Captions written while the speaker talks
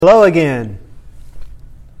Hello again.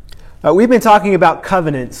 We've been talking about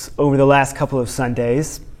covenants over the last couple of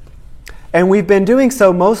Sundays, and we've been doing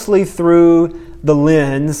so mostly through the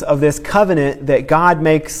lens of this covenant that God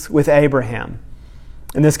makes with Abraham,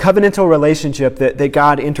 and this covenantal relationship that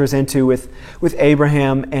God enters into with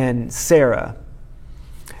Abraham and Sarah.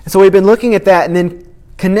 And so we've been looking at that and then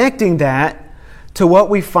connecting that to what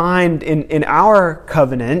we find in our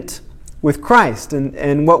covenant with Christ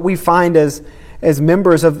and what we find as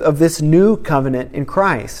members of this new covenant in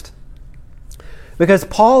Christ. Because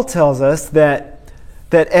Paul tells us that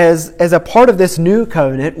as a part of this new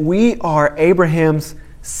covenant, we are Abraham's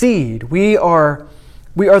seed. We are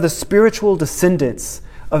the spiritual descendants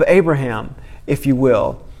of Abraham, if you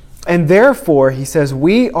will. And therefore, he says,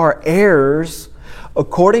 we are heirs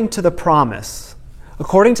according to the promise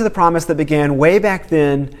that began way back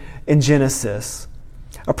then in Genesis.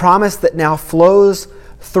 A promise that now flows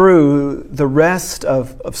through the rest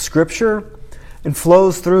of Scripture and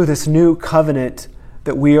flows through this new covenant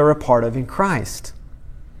that we are a part of in Christ.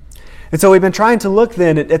 And so we've been trying to look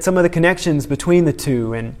then at some of the connections between the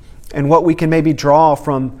two and what we can maybe draw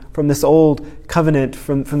from this old covenant,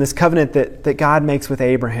 from this covenant that God makes with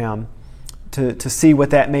Abraham to see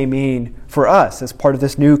what that may mean for us as part of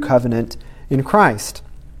this new covenant in Christ.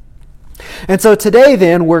 And so today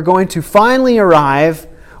then we're going to finally arrive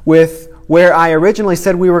with where I originally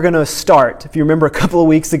said we were going to start. If you remember a couple of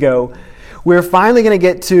weeks ago, we're finally going to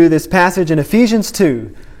get to this passage in Ephesians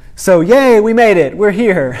 2. So yay, we made it. We're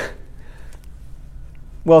here.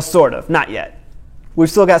 Well, sort of. Not yet. We've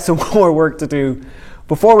still got some more work to do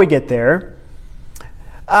before we get there.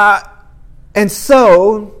 And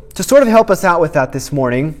so, to sort of help us out with that this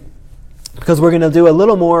morning, because we're going to do a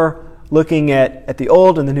little more looking at the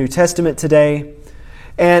Old and the New Testament today,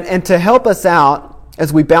 and to help us out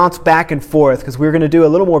as we bounce back and forth, because we're going to do a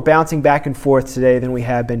little more bouncing back and forth today than we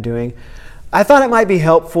have been doing, I thought it might be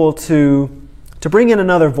helpful to bring in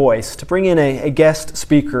another voice, to bring in a guest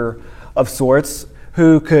speaker of sorts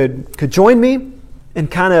who could join me and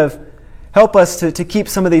kind of help us to keep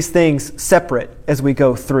some of these things separate as we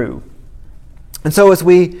go through. And so as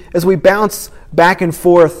we bounce back and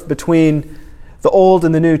forth between the Old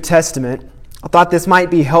and the New Testament, I thought this might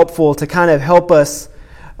be helpful to kind of help us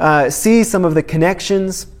see some of the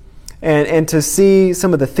connections and to see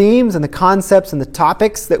some of the themes and the concepts and the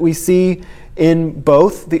topics that we see in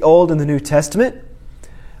both the Old and the New Testament,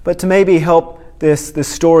 but to maybe help this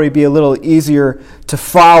story be a little easier to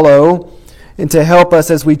follow and to help us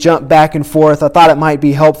as we jump back and forth. I thought it might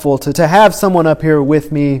be helpful to have someone up here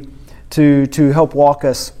with me to help walk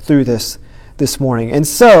us through this morning. And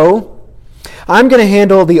so I'm going to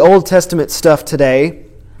handle the Old Testament stuff today.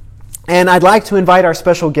 And I'd like to invite our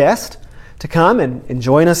special guest to come and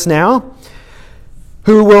join us now,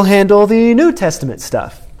 who will handle the New Testament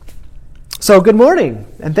stuff. So good morning,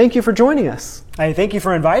 and thank you for joining us. Hey, thank you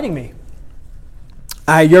for inviting me.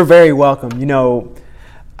 You're very welcome.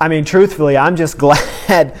 Truthfully, I'm just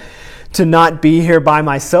glad to not be here by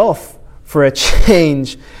myself for a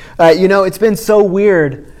change. It's been so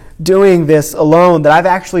weird doing this alone that I've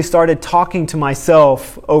actually started talking to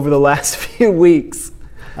myself over the last few weeks.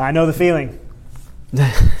 I know the feeling.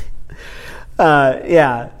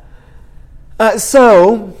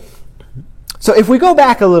 So if we go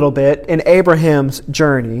back a little bit in Abraham's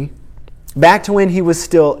journey, back to when he was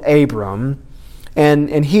still Abram,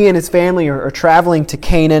 and he and his family are traveling to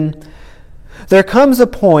Canaan, there comes a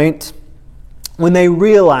point when they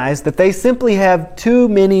realize that they simply have too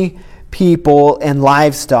many people and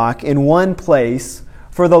livestock in one place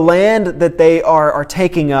for the land that they are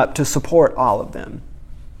taking up to support all of them.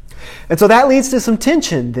 And so that leads to some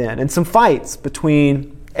tension then and some fights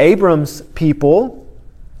between Abram's people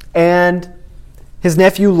and his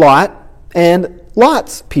nephew Lot and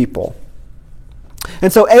Lot's people.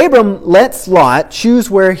 And so Abram lets Lot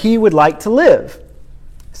choose where he would like to live.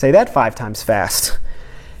 Say that 5 times fast.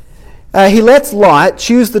 He lets Lot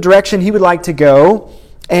choose the direction he would like to go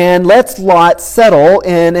and lets Lot settle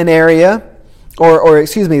in an area,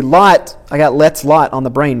 Lot, I got lets Lot on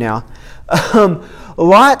the brain now.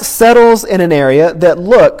 Lot settles in an area that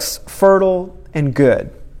looks fertile and good.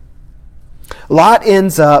 Lot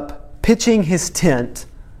ends up pitching his tent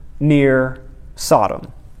near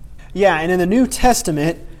Sodom. Yeah, and in the New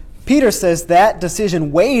Testament, Peter says that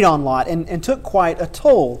decision weighed on Lot and took quite a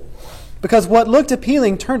toll, because what looked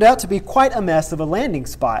appealing turned out to be quite a mess of a landing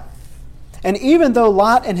spot. And even though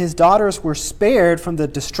Lot and his daughters were spared from the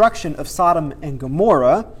destruction of Sodom and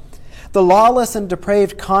Gomorrah, the lawless and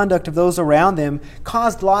depraved conduct of those around them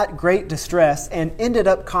caused Lot great distress and ended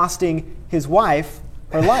up costing his wife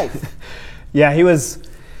her life. Yeah, he was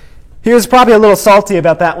He was probably a little salty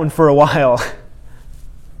about that one for a while.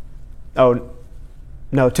 Oh,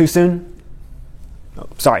 no, too soon? Oh,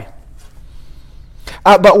 sorry.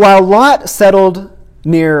 But while Lot settled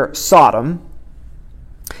near Sodom,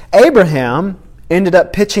 Abraham ended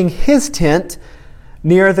up pitching his tent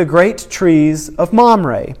near the great trees of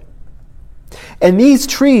Mamre. And these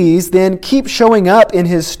trees then keep showing up in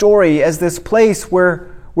his story as this place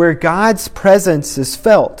where God's presence is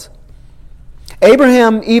felt.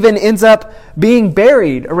 Abraham even ends up being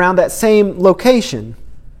buried around that same location.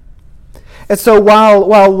 And so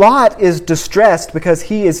while Lot is distressed because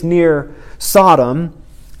he is near Sodom,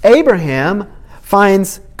 Abraham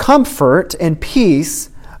finds comfort and peace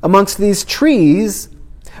amongst these trees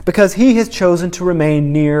because he has chosen to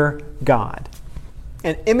remain near God.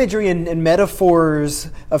 And imagery and metaphors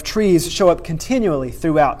of trees show up continually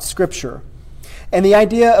throughout Scripture. And the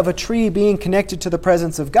idea of a tree being connected to the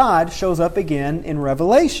presence of God shows up again in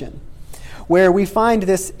Revelation, where we find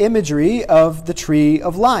this imagery of the tree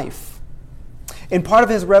of life. In part of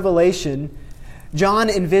his revelation, John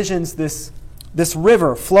envisions this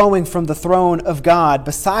river flowing from the throne of God,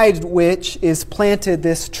 beside which is planted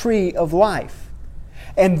this tree of life.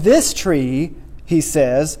 And this tree, he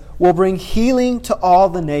says, will bring healing to all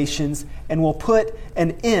the nations and will put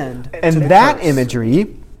an end to the that curse.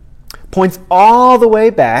 Imagery points all the way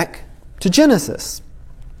back to Genesis,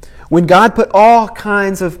 when God put all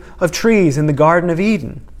kinds of trees in the Garden of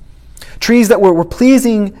Eden, trees that were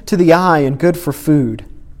pleasing to the eye and good for food.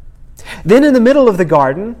 Then in the middle of the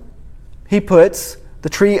garden, he puts the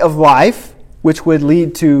tree of life, which would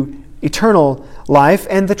lead to eternal life,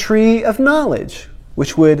 and the tree of knowledge,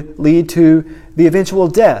 which would lead to the eventual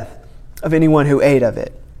death of anyone who ate of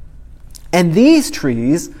it. And these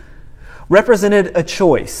trees represented a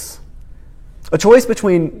choice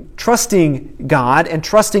between trusting God and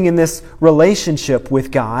trusting in this relationship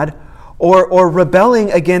with God, or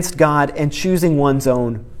rebelling against God and choosing one's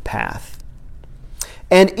own path.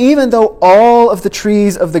 And even though all of the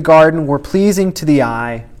trees of the garden were pleasing to the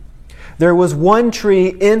eye, there was one tree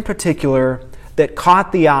in particular that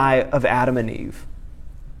caught the eye of Adam and Eve.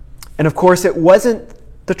 And of course, it wasn't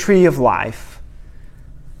the tree of life.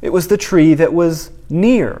 It was the tree that was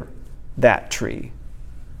near that tree,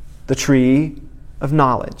 the tree of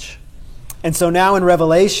knowledge. And so now in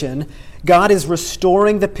Revelation, God is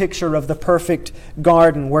restoring the picture of the perfect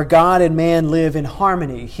garden where God and man live in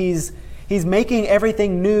harmony. He's making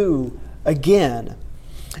everything new again.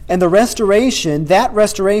 And that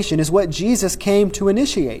restoration is what Jesus came to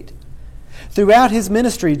initiate. Throughout his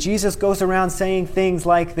ministry, Jesus goes around saying things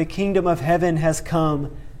like, "The kingdom of heaven has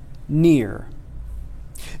come near."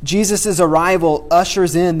 Jesus' arrival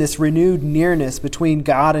ushers in this renewed nearness between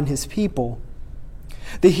God and his people.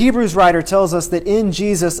 The Hebrews writer tells us that in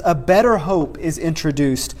Jesus a better hope is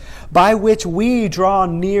introduced by which we draw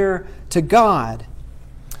near to God.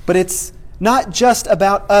 But it's not just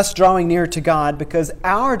about us drawing near to God, because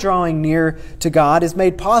our drawing near to God is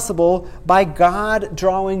made possible by God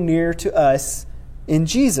drawing near to us in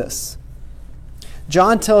Jesus.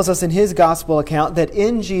 John tells us in his gospel account that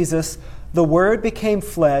in Jesus the Word became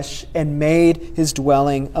flesh and made his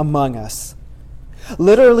dwelling among us.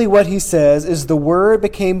 Literally what he says is the Word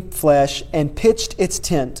became flesh and pitched its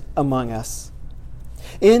tent among us.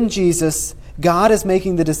 In Jesus, God is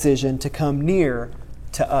making the decision to come near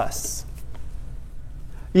to us.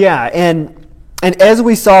 Yeah, and as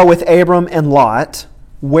we saw with Abram and Lot,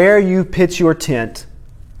 where you pitch your tent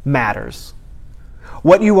matters.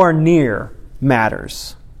 What you are near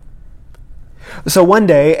matters. So one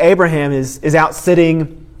day, Abraham is out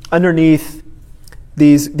sitting underneath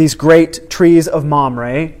these great trees of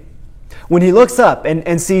Mamre when he looks up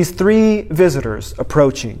and sees 3 visitors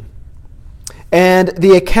approaching. And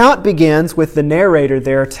the account begins with the narrator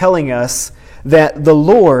there telling us that the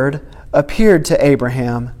Lord appeared to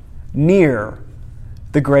Abraham near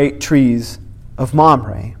the great trees of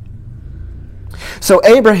Mamre. So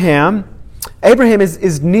Abraham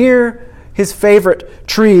is near his favorite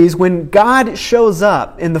trees when God shows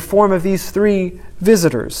up in the form of these 3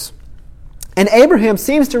 visitors. And Abraham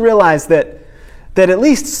seems to realize that at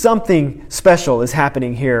least something special is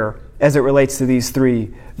happening here as it relates to these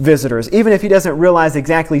 3 visitors, even if he doesn't realize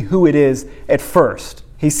exactly who it is at first.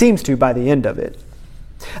 He seems to by the end of it.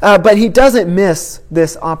 But he doesn't miss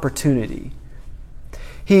this opportunity.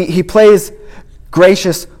 He plays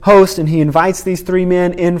gracious host, and he invites these 3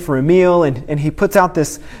 men in for a meal, and he puts out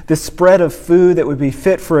this spread of food that would be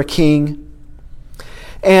fit for a king.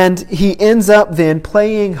 And he ends up then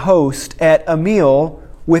playing host at a meal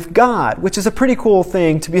with God, which is a pretty cool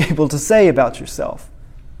thing to be able to say about yourself.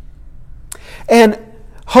 And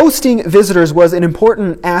Hosting visitors was an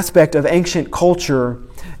important aspect of ancient culture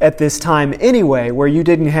at this time anyway, where you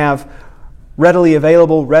didn't have readily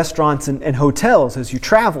available restaurants and hotels as you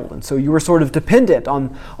traveled. And so you were sort of dependent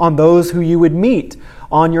on those who you would meet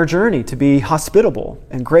on your journey to be hospitable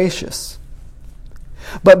and gracious.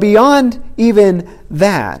 But beyond even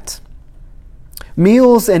that,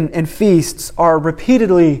 meals and feasts are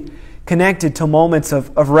repeatedly connected to moments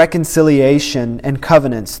of reconciliation and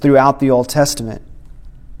covenants throughout the Old Testament.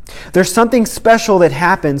 There's something special that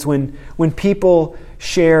happens when people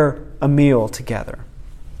share a meal together.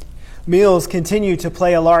 Meals continue to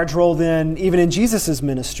play a large role then, even in Jesus'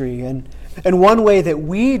 ministry. And one way that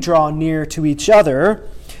we draw near to each other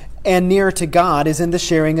and near to God is in the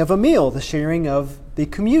sharing of a meal, the sharing of the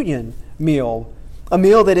communion meal, a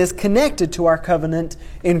meal that is connected to our covenant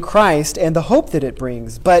in Christ and the hope that it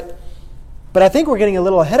brings. But I think we're getting a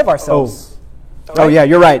little ahead of ourselves. Oh yeah,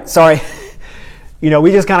 you're right. Sorry.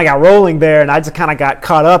 We just kind of got rolling there, and I just kind of got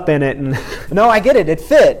caught up in it. And no, I get it. It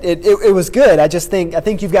fit. It was good. I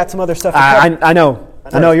think you've got some other stuff to cover. I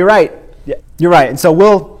know. You're right. Yeah, you're right. And so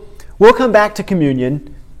we'll come back to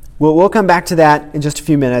communion. We'll come back to that in just a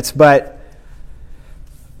few minutes. But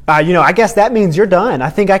I guess that means you're done.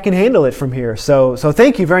 I think I can handle it from here. So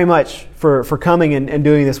thank you very much for coming and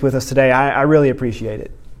doing this with us today. I really appreciate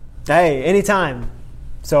it. Hey, anytime.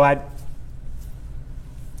 So I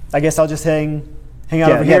guess I'll just hang out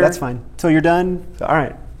over here. Yeah, that's fine. Till you're done? All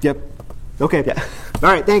right. Yep. Okay. Yeah. All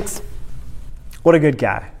right, thanks. What a good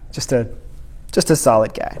guy. Just a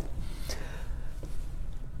solid guy.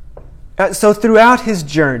 So throughout his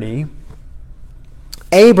journey,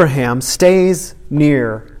 Abraham stays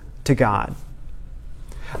near to God.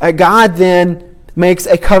 God then makes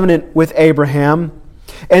a covenant with Abraham,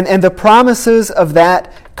 and the promises of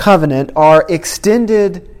that covenant are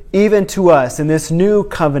extended even to us in this new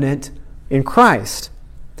covenant in Christ,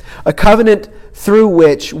 a covenant through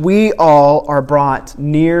which we all are brought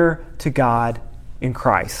near to God in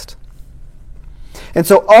Christ. And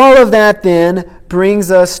so all of that then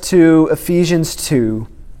brings us to Ephesians 2.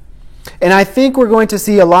 And I think we're going to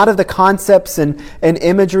see a lot of the concepts and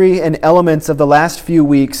imagery and elements of the last few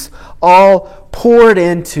weeks all poured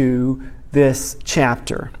into this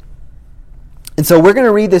chapter. And so we're going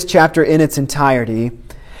to read this chapter in its entirety,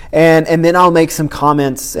 and then I'll make some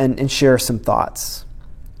comments and share some thoughts.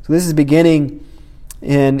 So this is beginning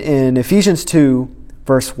in Ephesians 2,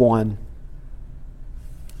 verse 1.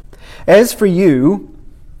 As for you,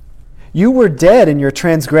 you were dead in your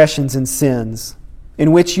transgressions and sins,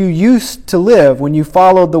 in which you used to live when you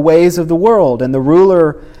followed the ways of the world and the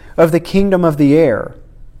ruler of the kingdom of the air,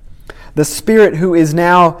 the spirit who is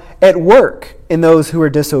now at work in those who are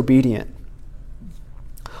disobedient.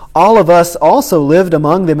 All of us also lived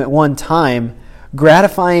among them at one time,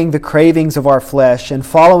 gratifying the cravings of our flesh and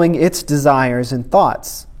following its desires and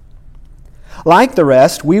thoughts. Like the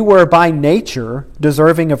rest, we were by nature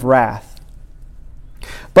deserving of wrath.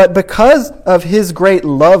 But because of His great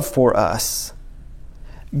love for us,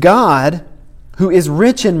 God, who is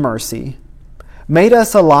rich in mercy, made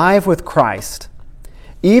us alive with Christ,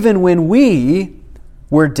 even when we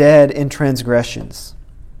were dead in transgressions.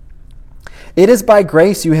 It is by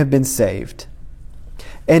grace you have been saved.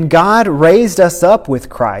 And God raised us up with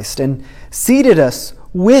Christ and seated us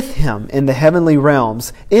with Him in the heavenly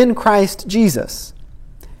realms in Christ Jesus,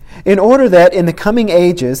 in order that in the coming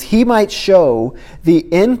ages He might show the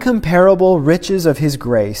incomparable riches of His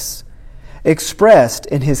grace expressed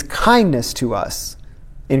in His kindness to us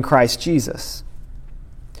in Christ Jesus.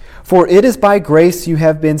 For it is by grace you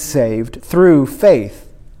have been saved through faith.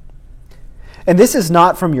 And this is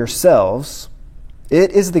not from yourselves,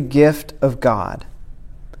 it is the gift of God,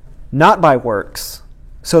 not by works,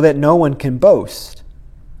 so that no one can boast.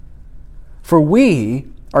 For we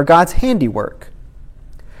are God's handiwork,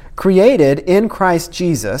 created in Christ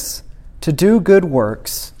Jesus to do good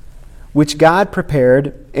works, which God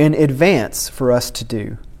prepared in advance for us to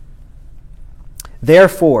do.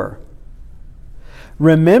 Therefore,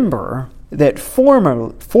 remember that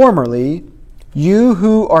formerly you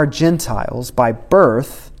who are Gentiles by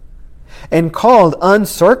birth and called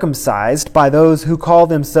uncircumcised by those who call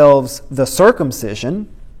themselves the circumcision,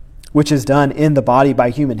 which is done in the body by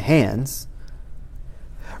human hands,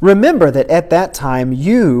 remember that at that time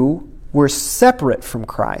you were separate from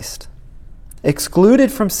Christ, excluded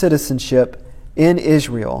from citizenship in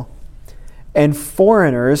Israel, and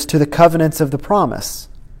foreigners to the covenants of the promise,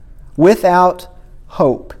 without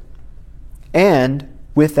hope and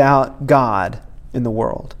without God in the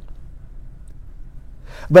world.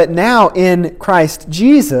 But now in Christ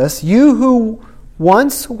Jesus, you who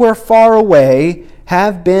once were far away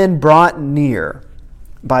have been brought near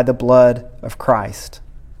by the blood of Christ.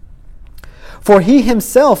 For he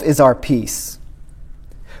himself is our peace,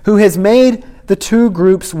 who has made the two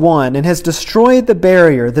groups one and has destroyed the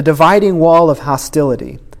barrier, the dividing wall of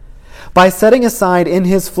hostility, by setting aside in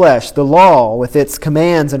his flesh the law with its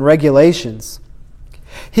commands and regulations.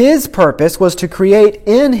 His purpose was to create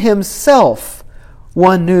in himself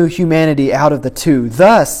one new humanity out of the two,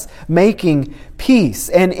 thus making peace,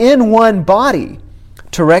 and in one body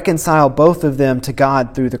to reconcile both of them to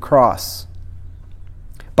God through the cross,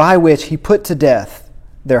 by which he put to death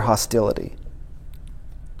their hostility.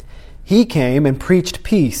 He came and preached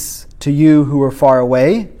peace to you who were far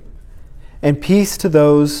away, and peace to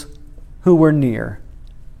those who were near.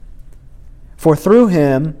 For through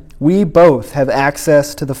him we both have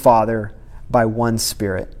access to the Father by one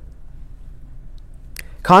Spirit.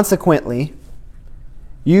 Consequently,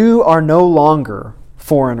 you are no longer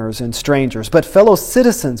foreigners and strangers, but fellow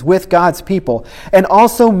citizens with God's people, and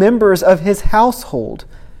also members of his household,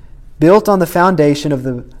 built on the foundation of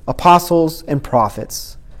the apostles and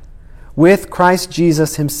prophets, with Christ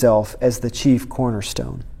Jesus himself as the chief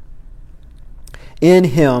cornerstone. In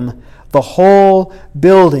him, the whole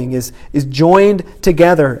building is joined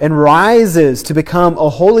together and rises to become a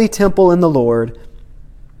holy temple in the Lord.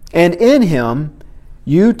 And in him,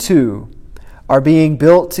 you too are being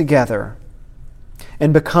built together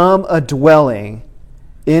and become a dwelling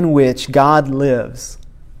in which God lives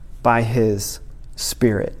by his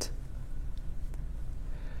Spirit.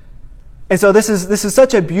 And so this is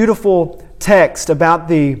such a beautiful text about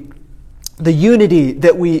the unity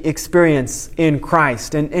that we experience in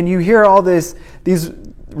Christ. And you hear all these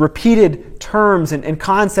repeated terms and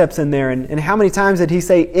concepts in there. And how many times did he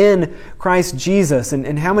say in Christ Jesus?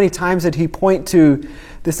 And how many times did he point to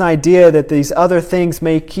this idea that these other things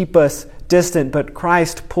may keep us distant, but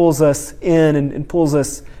Christ pulls us in and pulls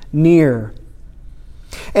us near?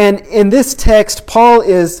 And in this text, Paul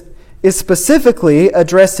is specifically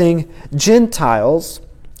addressing Gentiles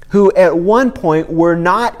who at one point were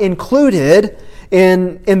not included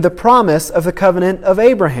in the promise of the covenant of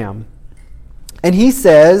Abraham. And he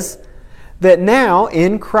says that now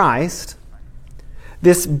in Christ,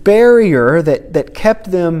 this barrier that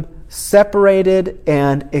kept them separated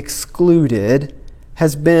and excluded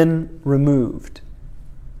has been removed.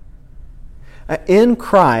 In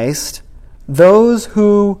Christ, those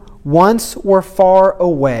who once were far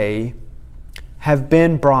away have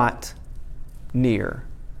been brought near.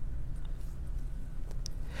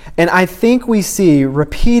 And I think we see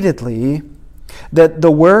repeatedly that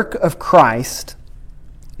the work of Christ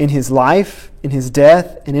in his life, in his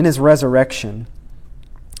death, and in his resurrection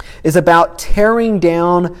is about tearing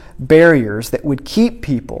down barriers that would keep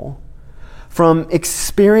people from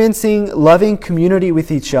experiencing loving community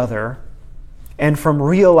with each other and from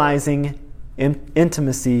realizing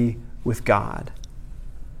intimacy with God.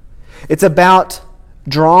 It's about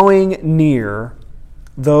drawing near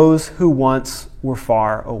those who once were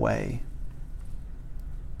far away.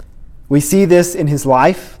 We see this in his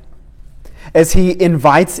life as he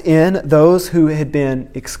invites in those who had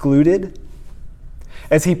been excluded,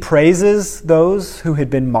 as he praises those who had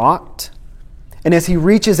been mocked, and as he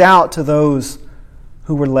reaches out to those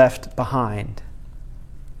who were left behind.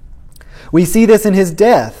 We see this in his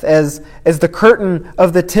death as the curtain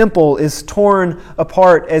of the temple is torn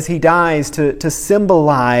apart as he dies to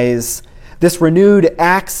symbolize this renewed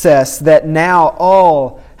access that now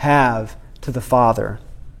all have to the Father.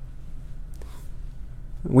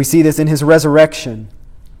 We see this in his resurrection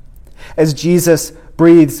as Jesus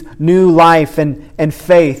breathes new life and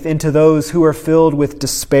faith into those who are filled with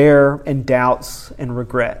despair and doubts and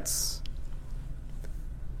regrets.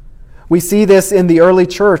 We see this in the early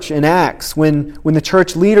church in Acts when the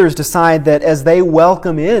church leaders decide that as they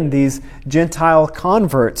welcome in these Gentile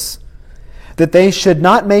converts, that they should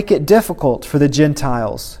not make it difficult for the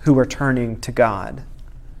Gentiles who are turning to God.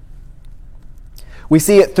 We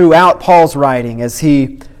see it throughout Paul's writing as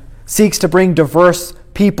he seeks to bring diverse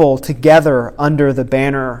people together under the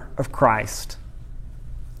banner of Christ.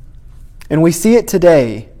 And we see it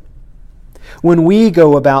today when we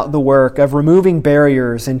go about the work of removing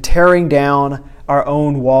barriers and tearing down our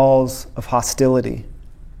own walls of hostility.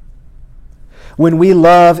 When we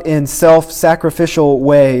love in self-sacrificial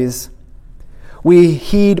ways, we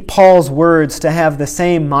heed Paul's words to have the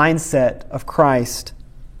same mindset of Christ.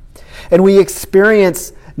 And we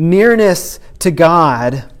experience nearness to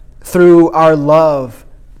God through our love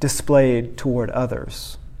displayed toward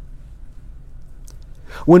others.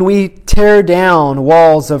 When we tear down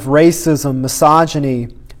walls of racism, misogyny,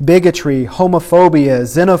 bigotry, homophobia,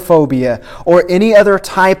 xenophobia, or any other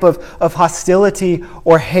type of hostility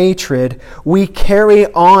or hatred, we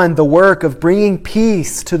carry on the work of bringing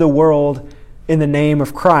peace to the world in the name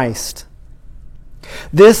of Christ.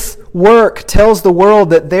 This work tells the world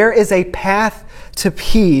that there is a path to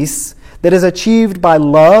peace that is achieved by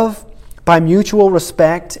love, by mutual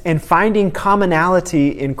respect, and finding commonality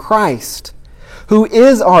in Christ, who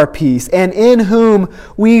is our peace, and in whom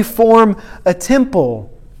we form a temple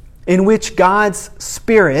in which God's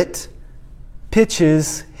Spirit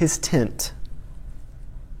pitches His tent.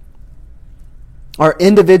 Our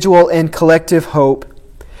individual and collective hope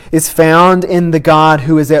is found in the God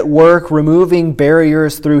who is at work removing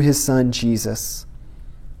barriers through His Son Jesus.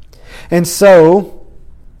 And so,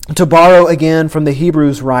 to borrow again from the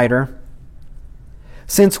Hebrews writer,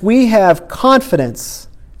 since we have confidence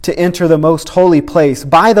to enter the most holy place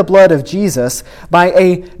by the blood of Jesus, by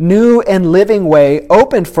a new and living way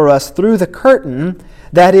opened for us through the curtain,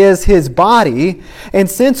 that is His body, and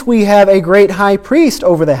since we have a great high priest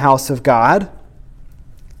over the house of God,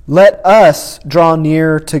 let us draw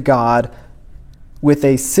near to God with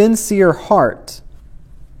a sincere heart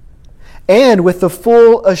and with the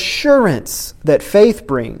full assurance that faith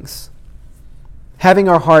brings, having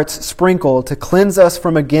our hearts sprinkled to cleanse us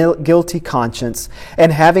from a guilty conscience,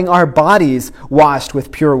 and having our bodies washed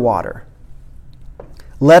with pure water.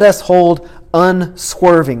 Let us hold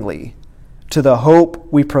unswervingly to the hope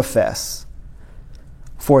we profess,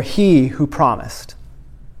 for He who promised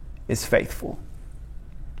is faithful.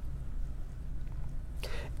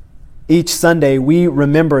 Each Sunday, we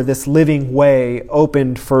remember this living way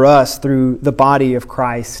opened for us through the body of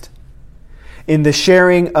Christ in the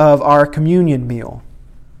sharing of our communion meal,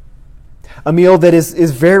 a meal that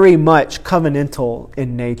is very much covenantal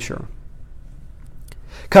in nature.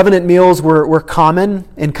 Covenant meals were common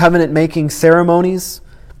in covenant-making ceremonies,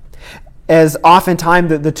 as oftentimes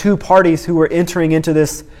the two parties who were entering into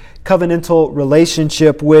this covenantal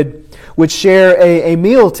relationship would share a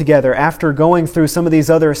meal together after going through some of these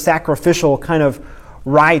other sacrificial kind of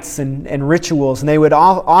rites and rituals. And they would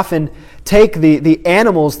often take the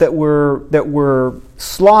animals that were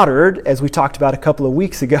slaughtered, as we talked about a couple of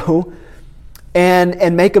weeks ago,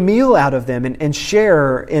 and make a meal out of them and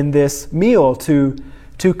share in this meal to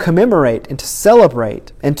commemorate and to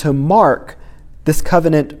celebrate and to mark this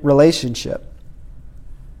covenant relationship.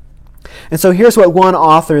 And so here's what one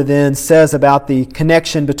author then says about the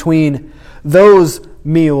connection between those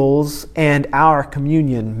meals and our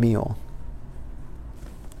communion meal.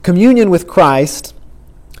 Communion with Christ,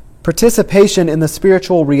 participation in the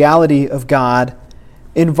spiritual reality of God,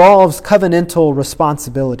 involves covenantal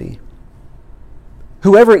responsibility.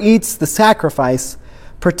 Whoever eats the sacrifice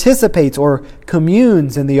participates or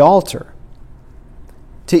communes in the altar.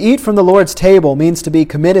 To eat from the Lord's table means to be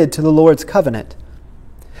committed to the Lord's covenant.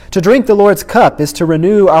 To drink the Lord's cup is to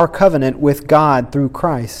renew our covenant with God through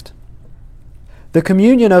Christ. The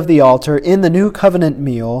communion of the altar in the new covenant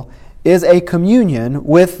meal is a communion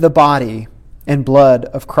with the body and blood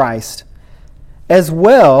of Christ, as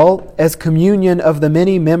well as communion of the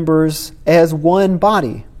many members as one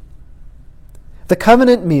body. The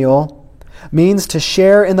covenant meal means to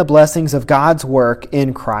share in the blessings of God's work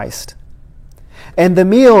in Christ. And the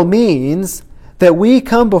meal means that we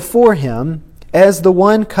come before Him as the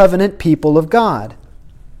one covenant people of God.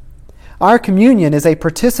 Our communion is a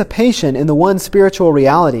participation in the one spiritual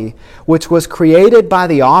reality which was created by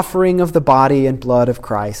the offering of the body and blood of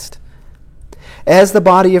Christ. As the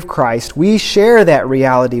body of Christ, we share that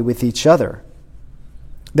reality with each other.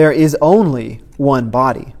 There is only one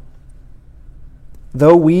body.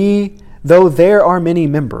 Though there are many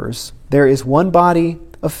members, there is one body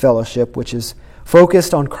of fellowship which is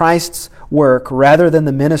focused on Christ's work rather than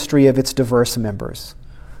the ministry of its diverse members.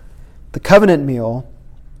 The covenant meal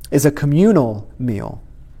is a communal meal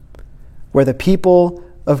where the people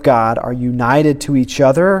of God are united to each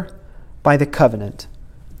other by the covenant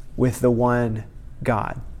with the one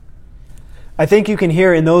God. I think you can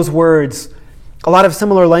hear in those words a lot of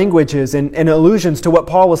similar languages and allusions to what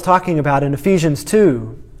Paul was talking about in Ephesians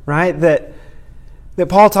 2, right? That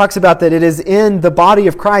Paul talks about that it is in the body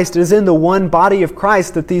of Christ, it is in the one body of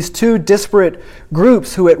Christ that these two disparate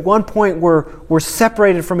groups who at one point were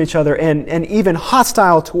separated from each other and even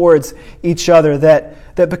hostile towards each other,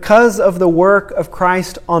 that because of the work of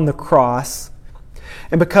Christ on the cross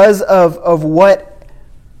and because of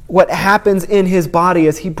what happens in His body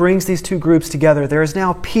as He brings these two groups together, there is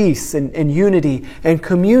now peace and unity and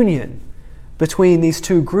communion between these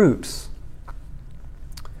two groups.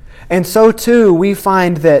 And so too, we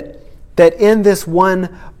find that in this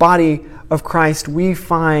one body of Christ, we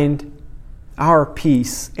find our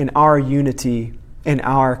peace and our unity and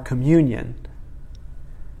our communion.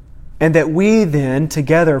 And that we then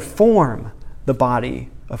together form the body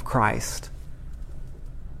of Christ.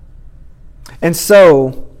 And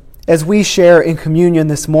so, as we share in communion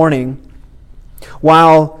this morning,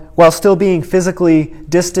 while still being physically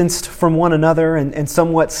distanced from one another and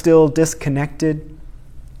somewhat still disconnected,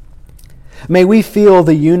 may we feel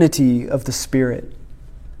the unity of the Spirit.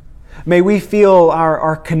 May we feel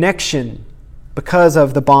our connection because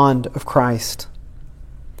of the bond of Christ.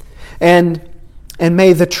 And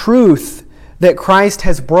may the truth that Christ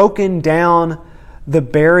has broken down the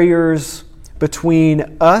barriers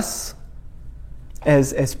between us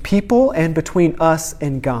as people and between us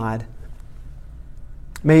and God,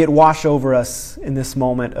 may it wash over us in this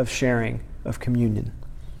moment of sharing of communion.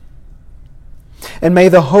 And may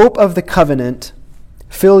the hope of the covenant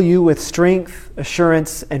fill you with strength,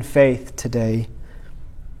 assurance, and faith today.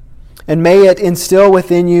 And may it instill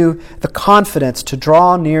within you the confidence to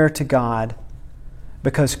draw near to God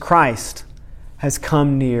because Christ has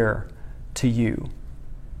come near to you.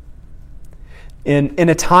 In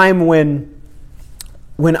a time when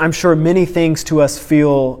I'm sure many things to us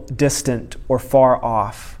feel distant or far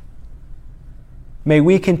off, may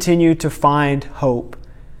we continue to find hope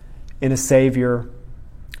in a Savior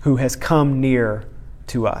who has come near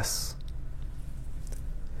to us.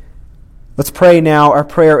 Let's pray now our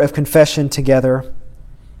prayer of confession together,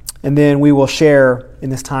 and then we will share in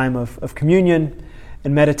this time of communion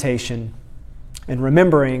and meditation and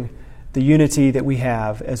remembering the unity that we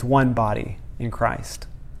have as one body in Christ.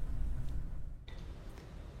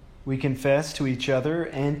 We confess to each other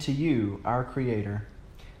and to you, our Creator,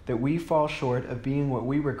 that we fall short of being what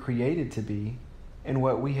we were created to be and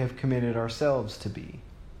what we have committed ourselves to be.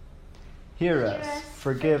 Hear us,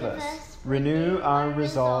 forgive us, renew our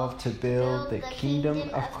resolve to build the kingdom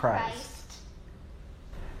of Christ.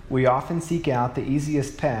 We often seek out the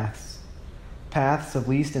easiest paths of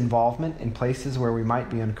least involvement in places where we might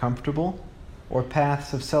be uncomfortable, or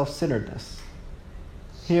paths of self-centeredness.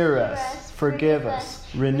 Hear us, forgive us,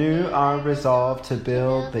 renew our resolve to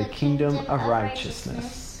build the kingdom of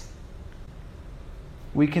righteousness.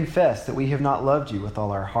 We confess that we have not loved you with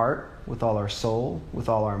all our heart, with all our soul, with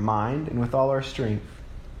all our mind, and with all our strength.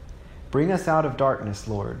 Bring us out of darkness,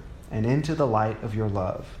 Lord, and into the light of your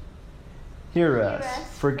love. Hear us,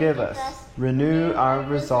 forgive us, renew our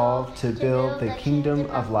resolve to build the kingdom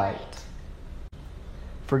of light.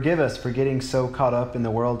 Forgive us for getting so caught up in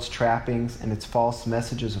the world's trappings and its false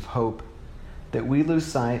messages of hope that we lose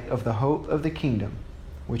sight of the hope of the kingdom,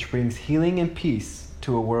 which brings healing and peace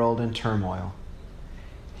to a world in turmoil.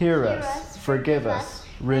 Hear us, forgive us,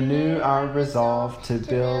 renew our resolve to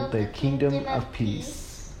build the kingdom of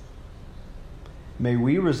peace. May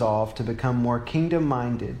we resolve to become more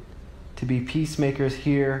kingdom-minded, to be peacemakers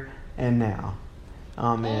here and now.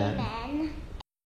 Amen.